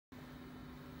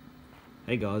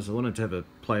Hey guys, I wanted to have a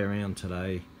play around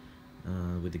today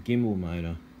with the gimbal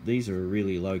motor. These are a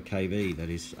really low kV, that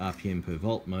is RPM per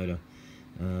volt motor,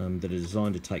 that are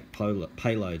designed to take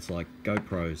payloads like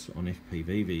GoPros on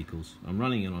FPV vehicles. I'm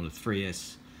running it on a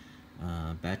 3S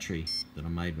battery that I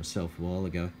made myself a while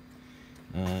ago.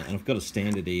 And I've got a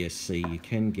standard ESC. You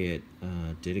can get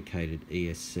dedicated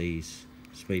ESCs,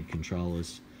 speed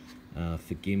controllers,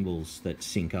 for gimbals that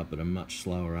sync up at a much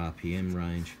slower RPM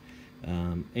range.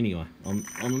 Anyway, I'm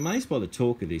amazed by the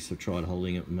torque of this. I've tried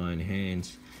holding it with my own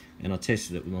hands, and I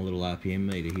tested it with my little RPM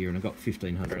meter here, and I got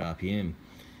 1500 RPM.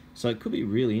 So it could be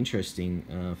really interesting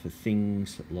for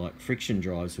things like friction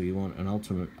drives, where you want an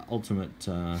ultimate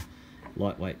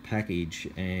lightweight package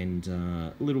and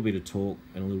a little bit of torque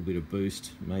and a little bit of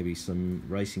boost, maybe some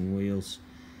racing wheels.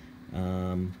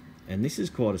 And this is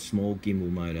quite a small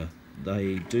gimbal motor.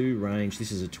 They do range.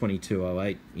 This is a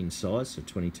 2208 in size, so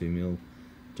 22mm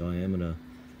diameter,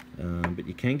 but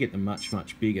you can get them much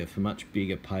bigger for much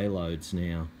bigger payloads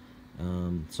now.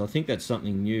 So I think that's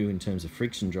something new in terms of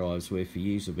friction drives, where for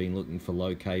years we've been looking for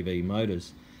low kV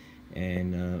motors,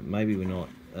 and maybe we're not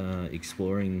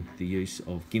exploring the use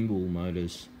of gimbal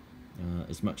motors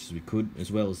as much as we could, as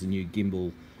well as the new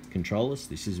gimbal controllers.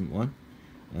 This isn't one,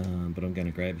 but I'm going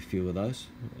to grab a few of those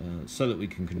so that we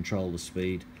can control the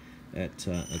speed at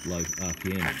low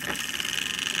RPM.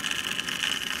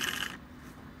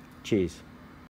 Cheers.